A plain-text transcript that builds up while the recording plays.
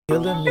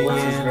Killing me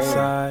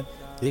inside,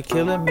 you're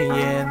killing me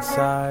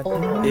inside,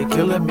 you're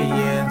killing me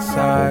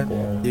inside,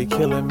 you're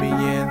killing me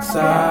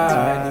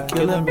inside, you're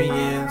killing me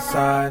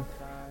inside.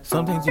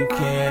 Some things you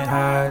can't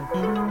hide,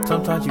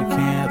 sometimes you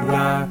can't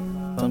lie,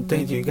 some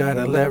things you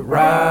gotta let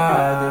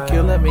ride. You're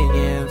killing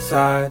me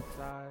inside,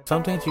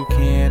 some things you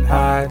can't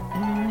hide,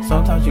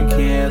 sometimes you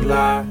can't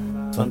lie,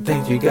 some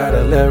things you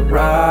gotta let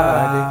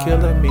ride. You're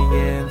killing me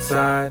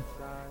inside,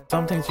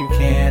 some things you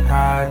can't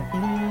hide,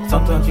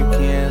 sometimes you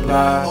can't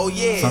lie.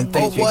 Some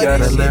things you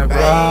gotta let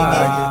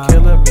ride.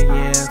 You're killing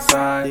me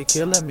inside. You're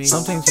killing me.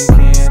 Some things you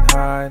can't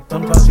hide.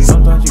 Sometimes you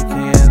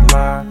can't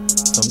lie.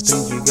 Some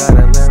things you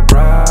gotta let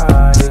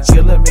ride. You're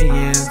killing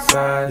me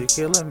inside. You're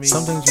killing me.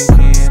 Some things you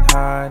can't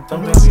hide.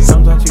 Sometimes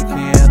you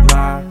can't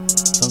lie.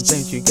 Some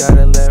things you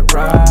gotta let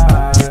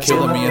ride. You're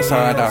killing me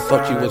inside. I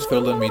thought you was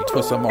feeling me,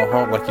 twisting my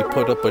heart like you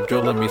put up a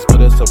drill in me.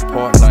 Split us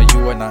apart. Now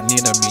you are not near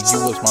to me.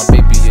 You was my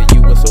baby and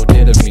you were so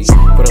dear to me.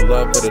 For the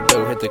love of the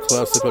dough, hit the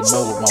club, sipping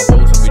more with my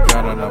woes and we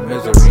drown in our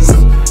miseries.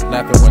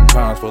 Laughing when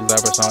times were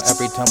lavish on.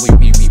 Every time we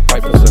meet, we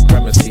fight for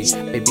supremacy.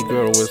 Baby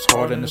girl, it's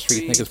hard in the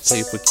streets. Niggas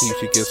play for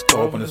keeps. You get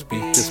scored when it's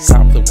beef. Just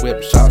cop the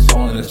whip, shots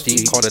on in the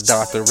Jeep. Call the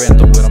doctor in,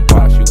 don't let them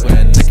box you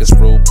in. Niggas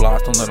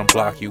roadblocks, don't let them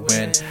block you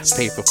in.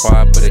 Pay for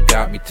 5, but it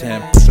got me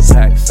 10. Push the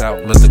packs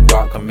out, let the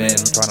Glock come in.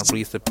 Trying to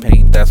release the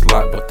pain that's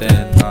locked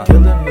within.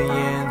 Killing me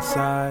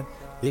inside.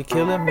 You're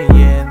killing me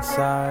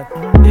inside.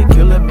 You're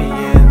killing me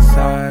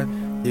inside.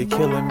 You're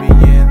killing me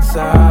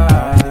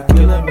inside. You're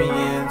killing me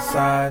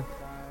inside.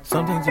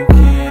 Some things you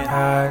can't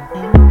hide.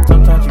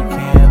 Sometimes you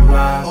can't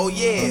lie.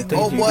 Some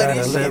things you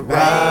gotta let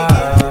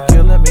ride. You're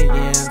killing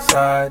me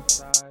inside.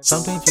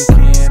 Some things you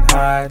can't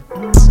hide.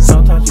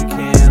 Sometimes you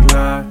can't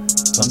lie.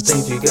 Some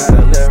things you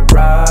gotta let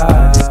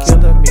ride. You're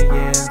killing me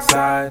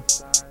inside.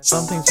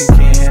 Some things you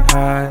can't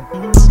hide.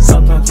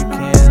 Sometimes you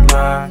can't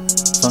lie.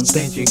 Some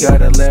things you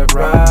gotta let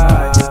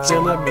ride. You're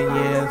killing me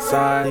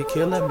inside. You're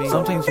killing me.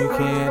 Some things you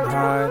can't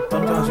hide.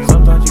 Sometimes you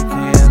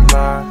can't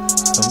lie.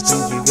 Some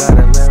things you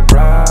gotta let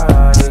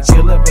ride. You're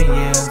killing me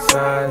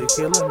inside. You're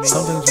killing me.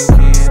 Some things you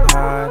can't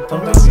hide.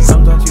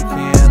 Sometimes you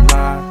can't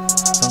lie.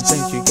 Some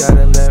things you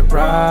gotta let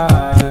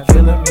ride. You're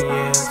killing me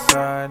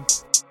inside.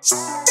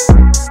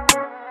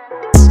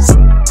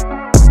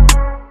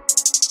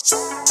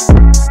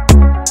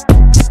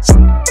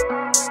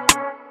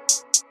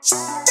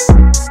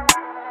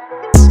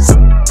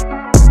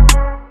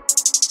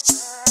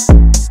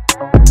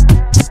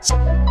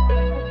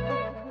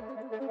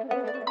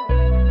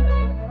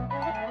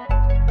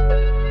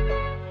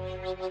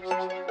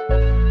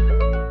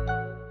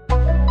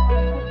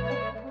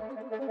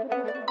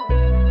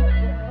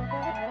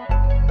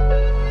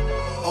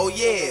 Oh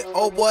yeah,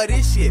 oh boy,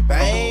 this shit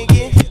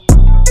bangin'.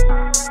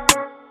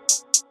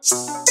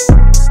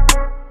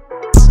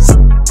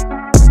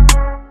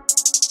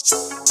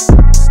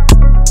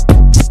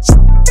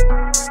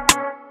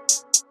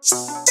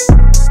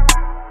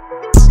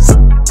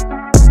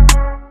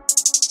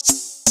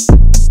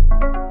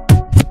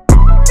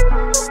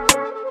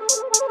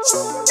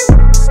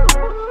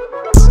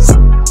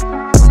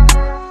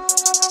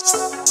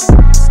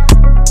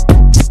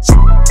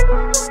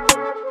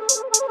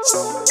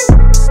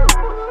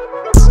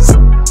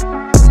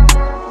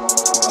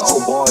 Oh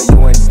boy,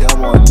 you ain't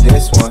dumb on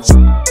this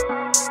one.